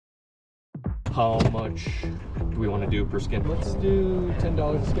How much do we want to do per skin? Let's do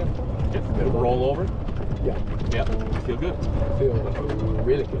 $10 a skin. Yeah. Roll over? Yeah. Yeah. Feel good? Feel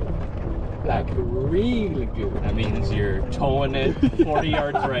really good. Like really good. That means you're towing it 40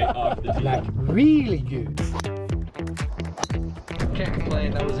 yards right off the tee. Like really good. Can't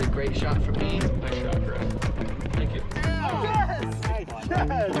complain, that was a great shot from me. Nice shot, Griff. Thank you. Yes!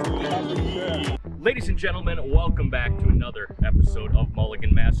 Ladies and gentlemen, welcome back to another episode of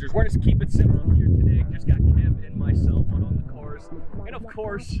Mulligan Masters. We're just keep it simple here today. Just got Kev and myself out on the course. And of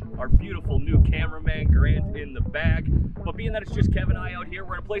course, our beautiful new cameraman, Grant, in the back. But being that it's just Kev and I out here,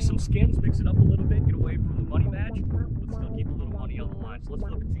 we're gonna play some skins, mix it up a little bit, get away from the money match, but still keep a little money on the line. So let's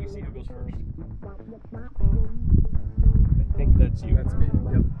flip it to you, see who goes first. I think that's you. That's me.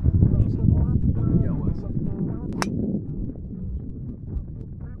 Yep. Yeah, it was.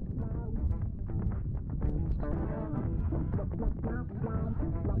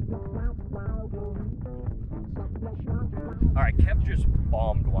 All right, Kev just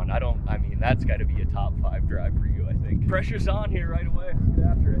bombed one. I mean, that's got to be a top 5 drive for you, I think. Pressure's on here right away. Let's get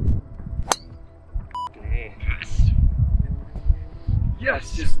after it. Yes.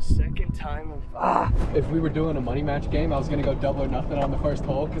 Yes. Just the second time of, If we were doing a money match game, I was gonna go double or nothing on the first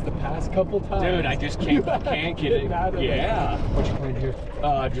hole because the past couple times. dude, I just can't get it. Yeah. What you playing here?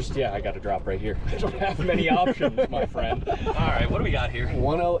 Yeah, I got to drop right here. I don't have many options, my friend. All right, what do we got here?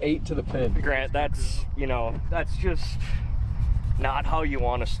 108 to the pin. Grant, that's, you know, that's just not how you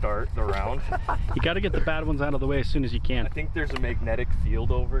want to start the round. You got to get the bad ones out of the way as soon as you can. I think there's a magnetic field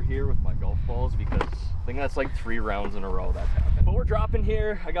over here with my golf balls because I think that's like 3 rounds in a row that's happened. But we're dropping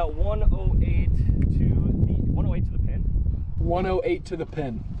here. I got 108 to the pin. 108 to the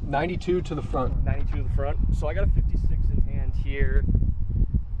pin. 92 to the front. 92 to the front. So I got a 56 in hand here.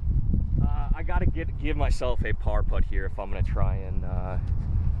 I got to give myself a par putt here if I'm going to try and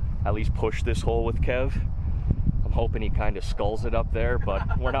at least push this hole with Kev. I'm hoping he kind of skulls it up there,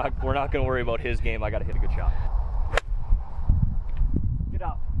 but we're not going to worry about his game. I got to hit a good shot. Get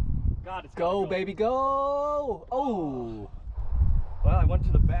out. God, it's Go, baby, go! Oh! Well, I went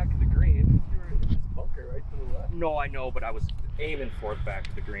to the back of the green. You were in this bunker right to the left. No, I know, but I was aiming for the back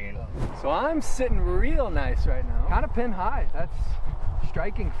of the green. So I'm sitting real nice right now. Kind of pin high. That's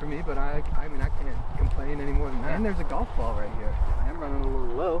striking for me, but I mean, I can't complain any more than that. And there's a golf ball right here. I am running a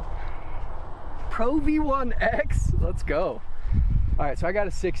little low. Pro V1X, let's go. All right, so I got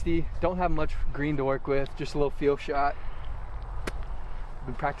a 60. Don't have much green to work with, just a little feel shot.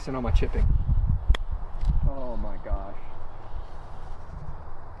 Been practicing on my chipping. Oh my gosh.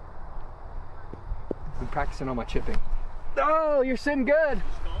 Been practicing on my chipping. Oh, you're sitting good.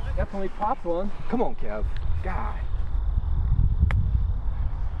 Definitely popped one. Come on, Kev. God.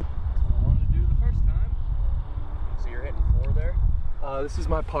 I wanted to do the first time. So you're hitting 4 there? This is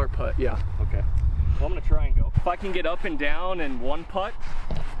my par putt, yeah. Okay. Well, I'm gonna try and go. If I can get up and down in 1 putt,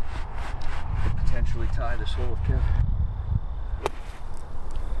 potentially tie this hole with Kev.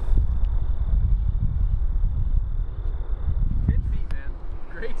 Good feet, man.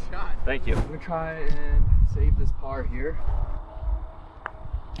 Great shot. Thank you. I'm gonna try and save this par here.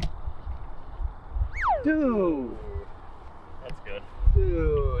 Dude. That's good.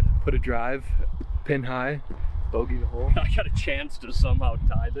 Dude. Put a drive, pin high, bogey the hole. I got a chance to somehow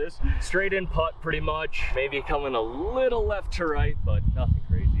tie this. Straight in putt pretty much. Maybe coming a little left to right, but nothing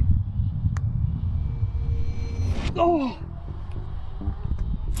crazy. Oh!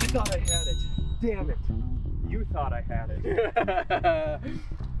 I thought I had it. Damn it. You thought I had it.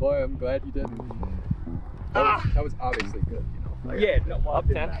 Boy, I'm glad you didn't. That was obviously good, you know. Like, Yeah, no, up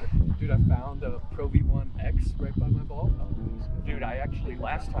 10. Dude, I found a Pro V1X right by my ball. Dude, I actually,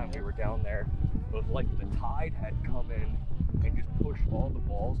 last time we were down there, it was like the tide had come in and just pushed all the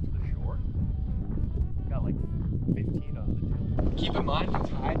balls to the shore. Got like 15 on the tip. Keep in mind the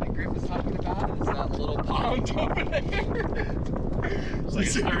tide that Griff is talking about is that little pond over there. It's like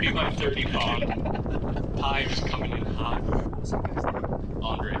a 30 by 30 pond. Tide just coming in hot. What's that guy's name?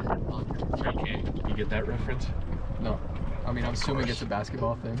 Andre. 3K. You get that reference? No. I mean, I'm assuming it's a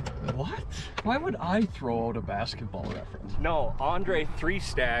basketball thing. What? Why would I throw out a basketball reference? No, Andre 3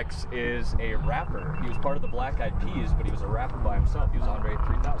 Stacks is a rapper. He was part of the Black Eyed Peas, but he was a rapper by himself. He was Andre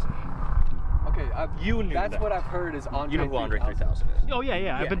 3000. Okay, You knew that's that. what I've heard is Andre. You know who Andre 3000 3000 is? Oh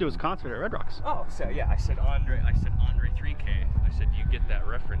yeah, I've been to his concert at Red Rocks. Oh, so yeah, I said Andre 3K. I said, you get that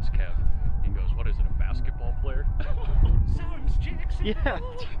reference, Kev? He goes, what is it, a basketball player? Sounds Jackson. Yeah.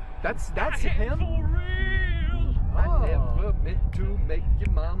 That's him. him. For real. I never meant to make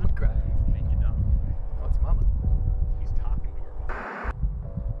your mama cry. Make you dumb. Oh, it's mama. He's talking to her.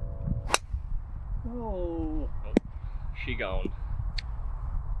 Oh. She gone.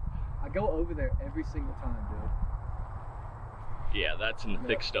 I go over there every single time, dude. Yeah, that's in the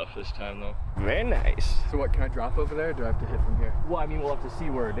thick stuff this time though. Very nice. So what, can I drop over there or do I have to hit from here? Well, I mean, we'll have to see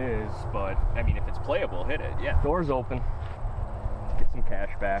where it is, but I mean, if it's playable, hit it. Yeah. Door's open. Get some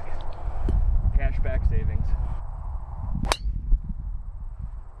cash back. Cash back savings.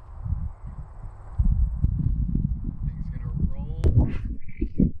 Thing's gonna roll.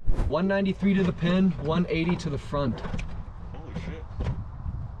 193 to the pin, 180 to the front. Holy shit.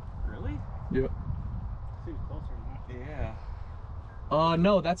 Really? Yep. Seems closer than that. Yeah.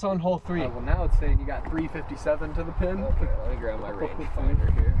 No, that's on hole 3. Well, now it's saying you got 357 to the pin. Okay, let me grab my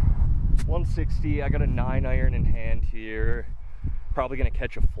rangefinder here. 160, I got a 9-iron in hand here. Probably gonna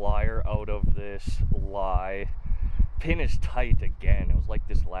catch a flyer out of this lie. Pin is tight again. It was like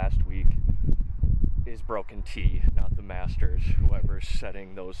this last week. Is broken tee, not the Masters, whoever's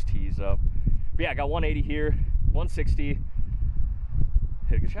setting those tees up. But yeah, I got 180 here, 160.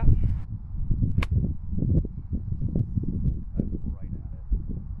 Hit a good shot. That's right at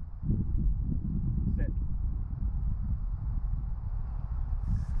it. Sit.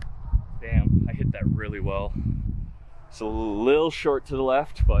 Damn, I hit that really well. It's a little short to the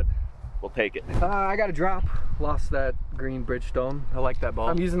left, but we'll take it. I got a drop. Lost that green Bridgestone. I like that ball.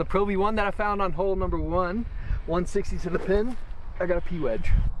 I'm using the Pro V1 that I found on hole number 1. 160 to the pin. I got a P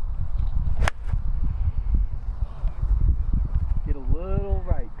wedge. Get a little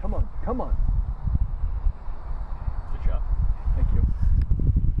right. Come on, come on. Good job. Thank you.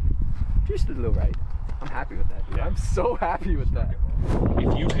 Just a little right. I'm happy with that, dude. Yeah. I'm so happy with that.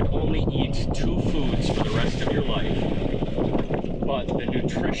 If you could only eat 2 foods for the rest of your life, but the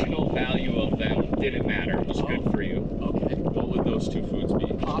nutritional value of them didn't matter, it was good for you, Okay. what would those 2 foods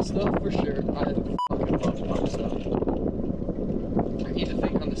be? Pasta, for sure. I fucking love pasta. I need to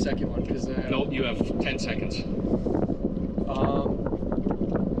think on the second one, because... Nope, you have 10 seconds.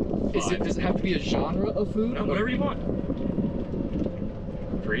 Does it have to be a genre of food? No, whatever you want.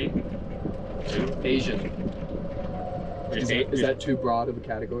 3, 2, Asian. Is that too broad of a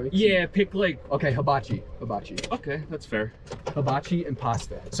category? Yeah, pick like... Okay, hibachi. Hibachi. Okay, that's fair. Hibachi and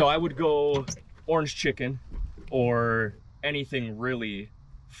pasta. So I would go orange chicken or anything really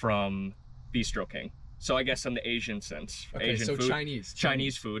from Bistro King. So I guess in the Asian sense. Okay, Asian so food.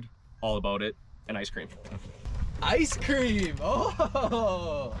 Chinese food, all about it, and ice cream. Ice cream!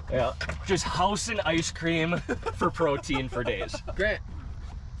 Oh! Yeah. Just housing ice cream for protein for days. Grant,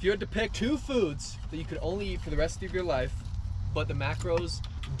 if you had to pick 2 foods that you could only eat for the rest of your life, but the macros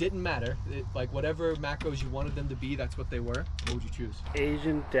didn't matter, like whatever macros you wanted them to be, that's what they were, what would you choose?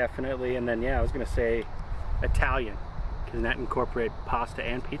 Asian, definitely, and then yeah, I was gonna say Italian. Doesn't that incorporate pasta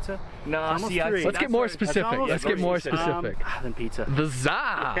and pizza? Nah, Almost see, three. Let's get more specific. Let's get more specific. Then pizza. The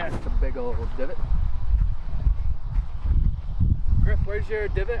za! Yeah. It's a big old divot. Griff, where's your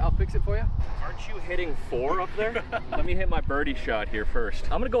divot? I'll fix it for you. Aren't you hitting 4 up there? Let me hit my birdie shot here first.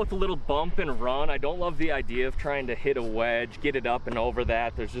 I'm gonna go with a little bump and run. I don't love the idea of trying to hit a wedge, get it up and over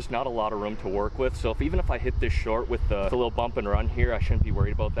that. There's just not a lot of room to work with. So even if I hit this short with the little bump and run here, I shouldn't be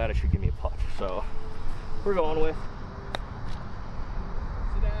worried about that. It should give me a putt. So we're going with.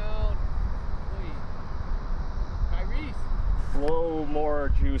 Sit down. Wait. Tyrese. A little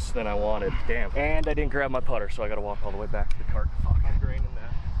more juice than I wanted. Damn. And I didn't grab my putter, so I gotta walk all the way back to the cart. Fuck. I'm draining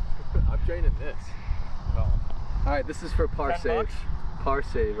that. I'm draining this. No. All right, this is for par 10 save. bucks? Par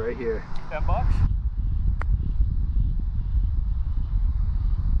save right here. $10 bucks?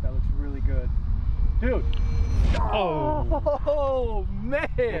 That looks really good. Dude. Oh man.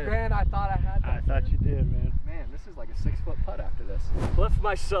 Grant, I thought I had that. I thought you did, man. Man, this is like a 6-foot putt after this. Left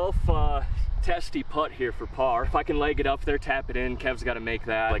myself a testy putt here for par. If I can leg it up there, tap it in, Kev's got to make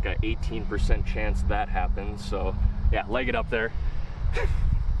that like a 18% chance that happens. So yeah, leg it up there.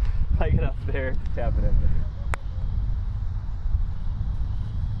 Leg it up there, tap it in there.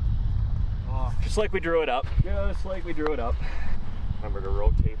 Oh, just like we drew it up. Just like we drew it up. Remember to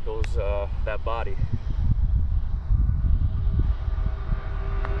rotate those that body.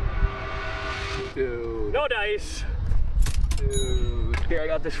 Dude. No dice. Dude. Here, I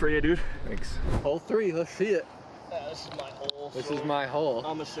got this for you, dude. Thanks. Hole 3, let's see it. This is my hole. This is my hole.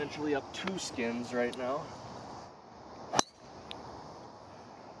 I'm essentially up 2 skins right now.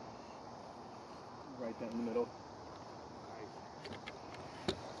 Right down the middle.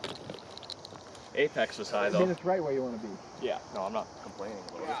 Apex was high I though. mean, it's right where you want to be. Yeah, no, I'm not complaining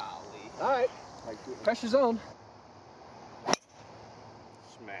about it. All right. Pressure zone.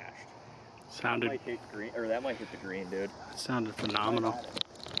 Smashed. That Sounded. might hit green, or that might hit the green, dude. It sounded phenomenal.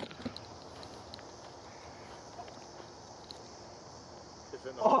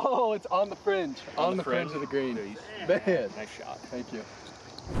 Oh, it's on the fringe. On the fringe of the green. Nice. Man. Nice shot. Thank you.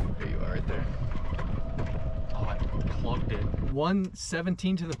 There you are. right there. Oh, I plugged it.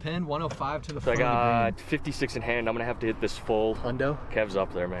 117 to the pin, 105 to the So I front of the got 56 in hand. I'm gonna have to hit this full. green. Hundo? Kev's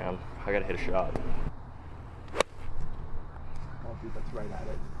up there, man. I gotta hit a shot. Oh, dude, that's right at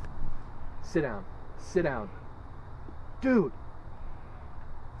it. Sit down. Sit down. Dude!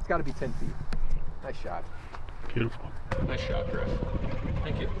 It's gotta be 10 feet. Nice shot. Beautiful. Nice shot, Griff.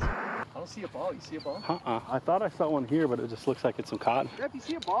 Thank you. I don't see a ball. You see a ball? I thought I saw one here, but it just looks like it's some cotton. Griff, you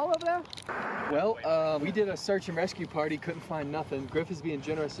see a ball over there? Well, we did a search and rescue party, couldn't find nothing. Griff is being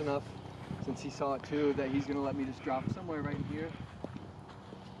generous enough, since he saw it too, that he's gonna let me just drop somewhere right in here.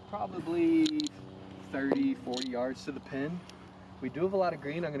 Probably 30, 40 yards to the pin. We do have a lot of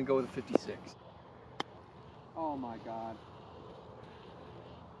green. I'm gonna go with a 56. Oh my God.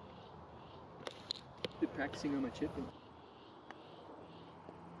 Been practicing on my chipping.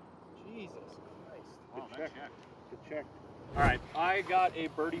 Jesus Christ. Good check. All right, I got a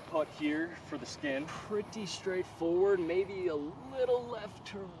birdie putt here for the skin. Pretty straightforward, maybe a little left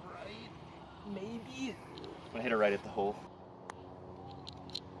to right, maybe. I'm gonna hit it right at the hole.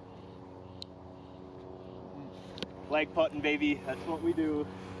 Flag putting, baby, that's what we do.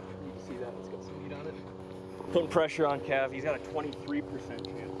 You can see that, it's got some meat on it. Putting pressure on Kev, he's got a 23% chance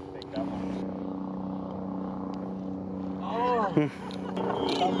to make that one. Oh!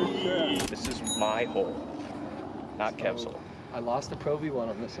 This is my hole, not Kev's hole. I lost a Pro V1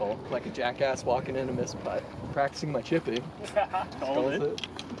 on this hole, like a jackass walking in a missed putt. Practicing my chipping. Called it.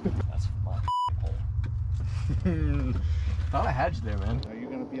 That's my hole. Thought I had you there, man. Are you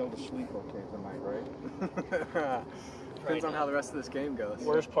gonna be able to sleep okay tonight, right? Depends on how the rest of this game goes.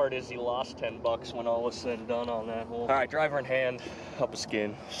 Worst part is he lost $10 when all was said and done on that hole. All right, driver in hand, up a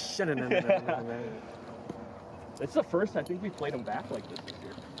skin. It's the first I think we played him back like this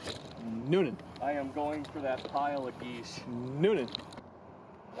year. Noonan. I am going for that pile of geese. Noonan.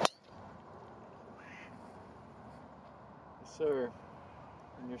 Yes, sir.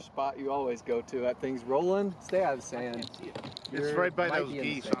 In your spot you always go to. That thing's rolling. Stay out of the sand. It's right by those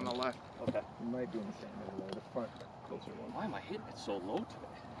geese on the left. Okay. You might be in the sand over there. The front closer one. Why am I hitting it so low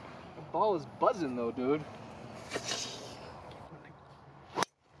today? The ball is buzzing though, dude.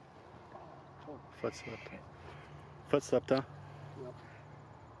 Foot slipped. Foot slipped, huh? Yep.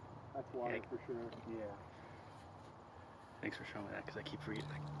 That's water for sure. Yeah. Thanks for showing me that, because I keep forgetting.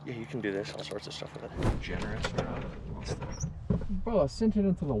 Yeah, you can do this, all sorts of stuff with it. Generous, Bro, I sent it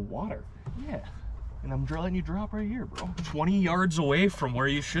into the water. Yeah. And I'm letting you drop right here, bro. 20 yards away from where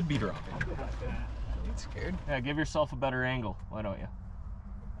you should be dropping. I'm scared. Yeah, give yourself a better angle. Why don't you?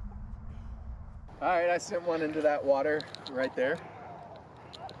 All right, I sent one into that water right there.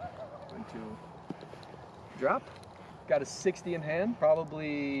 Going to drop. Got a 60 in hand,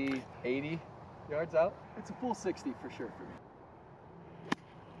 probably 80 yards out. It's a full 60 for sure for me.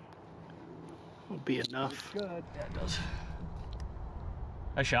 Will be enough. It's good. Yeah, it does.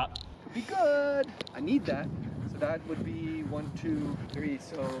 Nice shot. Could be good. I need that. So that would be 1, 2, 3.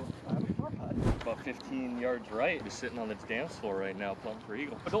 So I have a par putt. About 15 yards right. Just sitting on the dance floor right now, playing for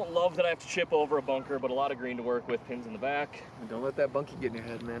eagle. I don't love that I have to chip over a bunker, but a lot of green to work with, pins in the back. And don't let that bunkie get in your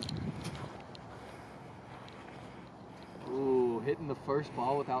head, man. Ooh, hitting the first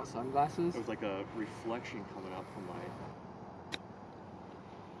ball without sunglasses. There's like a reflection coming up from my...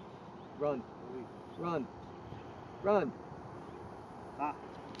 Run. Run. Run. Ah,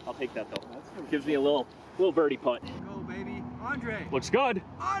 I'll take that though. Gives me a little birdie putt. Go, baby. Andre. Looks good.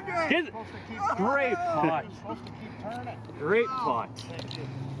 Andre. Get it. Great putt. Great putt.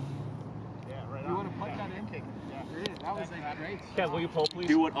 You want to putt that in? Yeah. That was a great Kev, will you pull, please?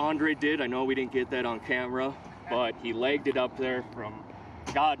 Do what Andre did. I know we didn't get that on camera, but he legged it up there from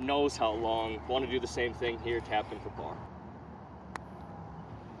God knows how long. Want to do the same thing here, tapped in for par.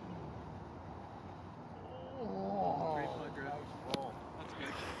 Great putt, Griff. That's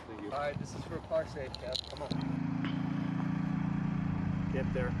good. Thank you. All right, this is for a par save, Kev. Come on.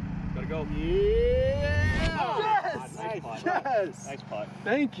 Get there. Gotta go. Yeah! Oh, Yes! nice putt. Yes! Nice putt.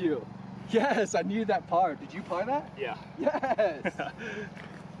 Thank you. Yes, I needed that par. Did you par that? Yeah. Yes!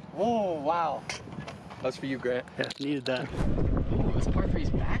 Oh, wow. That's for you, Grant. Yeah, needed that. Ooh, this par three's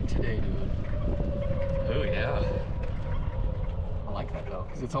back today, dude. Oh yeah. I like that though,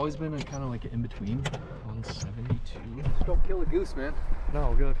 because it's always been a kind of like an in-between. 172. Just don't kill a goose, man.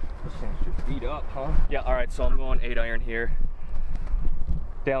 No, good. This one's just beat up, huh? Yeah, all right, so I'm going 8 iron here.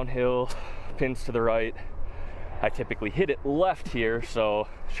 Downhill, pins to the right. I typically hit it left here, so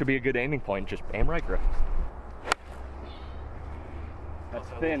should be a good aiming point. Just aim right, Griff. That's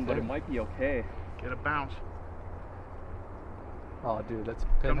thin, but it might be okay. Get a bounce. Oh, dude, that's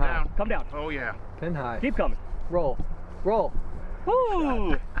pin Come high. down. Come down. Oh yeah. Pin high. Keep coming. Roll. Roll.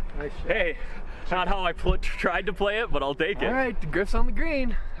 Woo! Nice shot. Hey, not how I tried to play it, but I'll take it. All right, the Griff's on the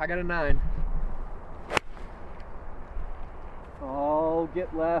green. I got a 9. Oh,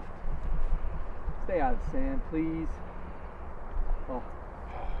 get left. Stay out of the sand, please. Oh.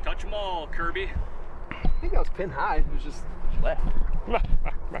 Touch them all, Kirby. I think that was pin high. It was just left.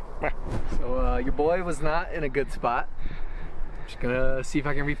 So your boy was not in a good spot. Just gonna see if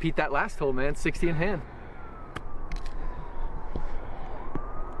I can repeat that last hole, man. 60 in hand.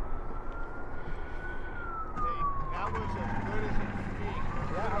 That was as good as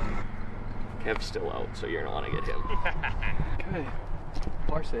it Kev's still out, so you're gonna want to get him. Okay.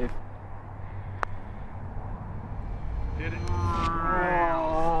 Par save. did it.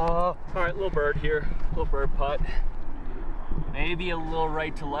 All right, little bird here, little bird putt. Maybe a little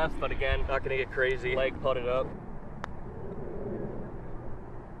right to left, but again, not gonna get crazy. Leg putted up.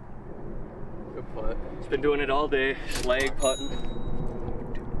 Good putt. It's been doing it all day, just leg putting.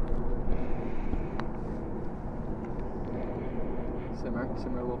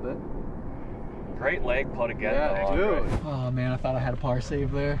 Simmer a little bit. Great leg putt again. Yeah, though. dude. Oh man, I thought I had a par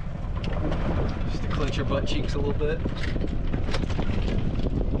save there. Just to clench your butt cheeks a little bit.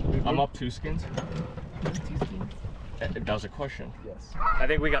 I'm up 2 skins. 2 skins? That was a question. Yes. I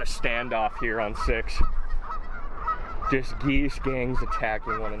think we got a standoff here on 6. Just geese gangs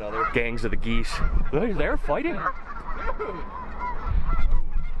attacking one another. Gangs of the geese. They're fighting. It's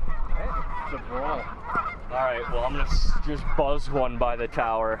a brawl. All right, well, I'm gonna just buzz one by the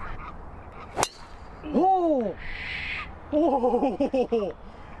tower. Oh! Oh!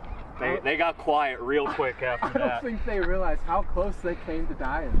 They got quiet real quick after I don't that. think they realized how close they came to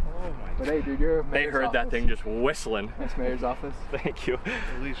dying. Oh my But hey, dude, you're They heard that thing just whistling. That's mayor's office. Thank you.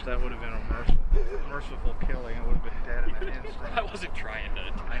 At least that would have been a merciful killing. It would have been dead in an instant. I wasn't trying to.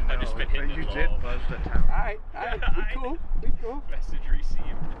 I know, I've just been hitting you it did low. buzz the tower. Alright, be cool, be cool. Message received.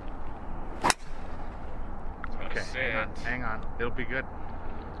 Okay, hang on. It'll be good.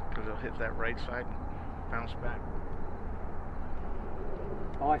 Because it'll hit that right side and bounce back.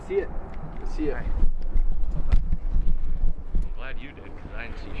 Oh, I see it. I see it. I'm glad you did, because I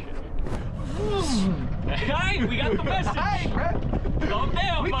didn't see shit. Hey, we got the message! Hey, Griff! Calm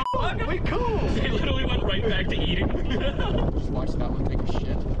down, motherfucker! We cool! They literally went right back to eating. Just watch that one take a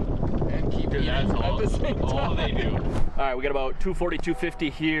shit and keep eating That's at the same time. all they do. All right, we got about 240, 250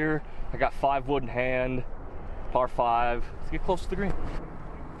 here. I got 5 wood in hand, par 5. Let's get close to the green.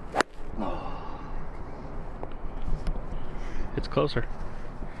 It's closer.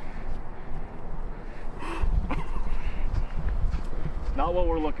 Not what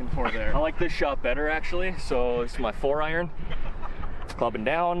we're looking for there. I like this shot better actually. So it's my 4-iron. Clubbing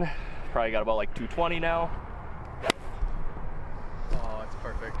down. Probably got about like 220 now. Oh, it's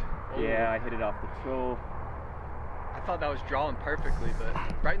perfect. Yeah, I hit it off the toe. I thought that was drawing perfectly, but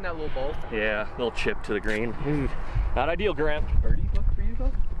right in that little bowl. Yeah, little chip to the green. Not ideal, Grant. Birdie look for you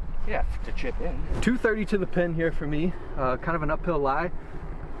though? Yeah, to chip in. 230 to the pin here for me. Kind of an uphill lie.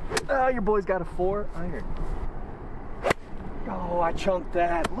 Your boy's got a 4-iron. Oh, I chunked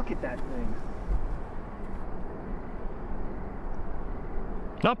that. Look at that thing.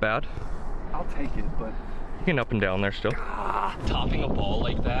 Not bad. I'll take it, but Getting up and down there still. Topping a ball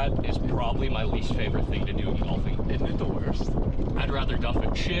like that is probably my least favorite thing to do in golfing. isn't it the worst? I'd rather duff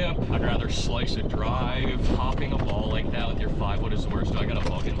a chip, I'd rather slice a drive. Topping a ball like that with your 5-wood is the worst. I got a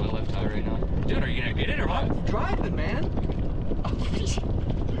bug in my left eye right now. Dude, are you gonna get it or what? I'm driving, man.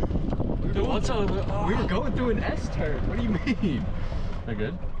 Dude, what's up? We were going through an S turn. What do you mean? They're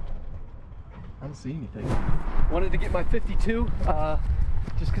good? I don't see anything. Wanted to get my 52,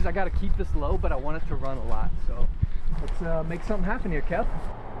 just because I got to keep this low, but I want it to run a lot. So let's make something happen here, Kev.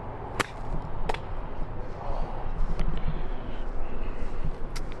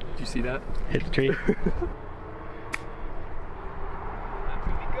 Did you see that? Hit the tree. That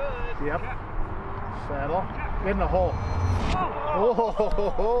could be good. Yep. Saddle. Get in the hole.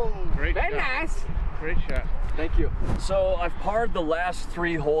 Oh, Great very shot. nice. Great shot. Thank you. So I've parred the last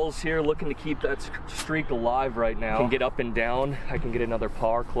 3 holes here, looking to keep that streak alive right now. Can get up and down. I can get another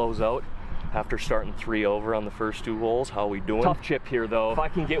par, close out after starting 3 over on the first 2 holes. How we doing? Tough chip here though. If I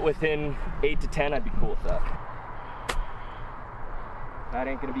can get within 8 to 10, I'd be cool with that. That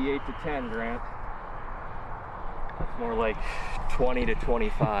ain't gonna be 8 to 10, Grant. That's more like 20 to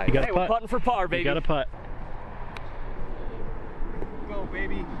 25. You got Hey, a we're putt. putting for par, baby. You got a putt. Go,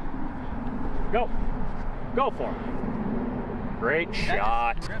 baby. Go. Go for it. Great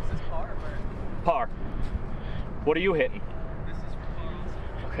shot. Griff's is par, but Par. What are you hitting? this is for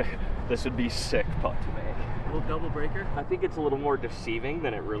par. Okay, this would be sick putt to make. A little double breaker. I think it's a little more deceiving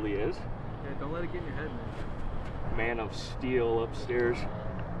than it really is. Yeah, don't let it get in your head, man. Man of Steel upstairs.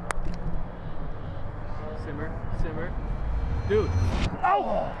 Simmer, simmer. Dude.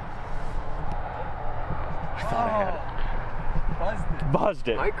 Oh! I thought I had it. Buzzed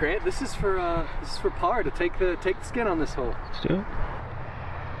it. All right, Grant. This is for par to take the skin on this hole. Let's do it.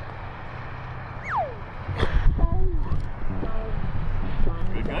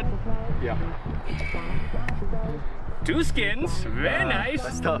 Good. Yeah. 2 skins. Very nice.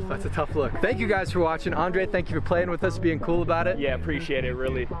 That's tough. That's a tough look. Thank you guys for watching. Andre, thank you for playing with us, being cool about it. Yeah, appreciate it.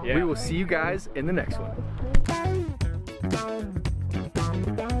 Really. Yeah. We will see you guys in the next one.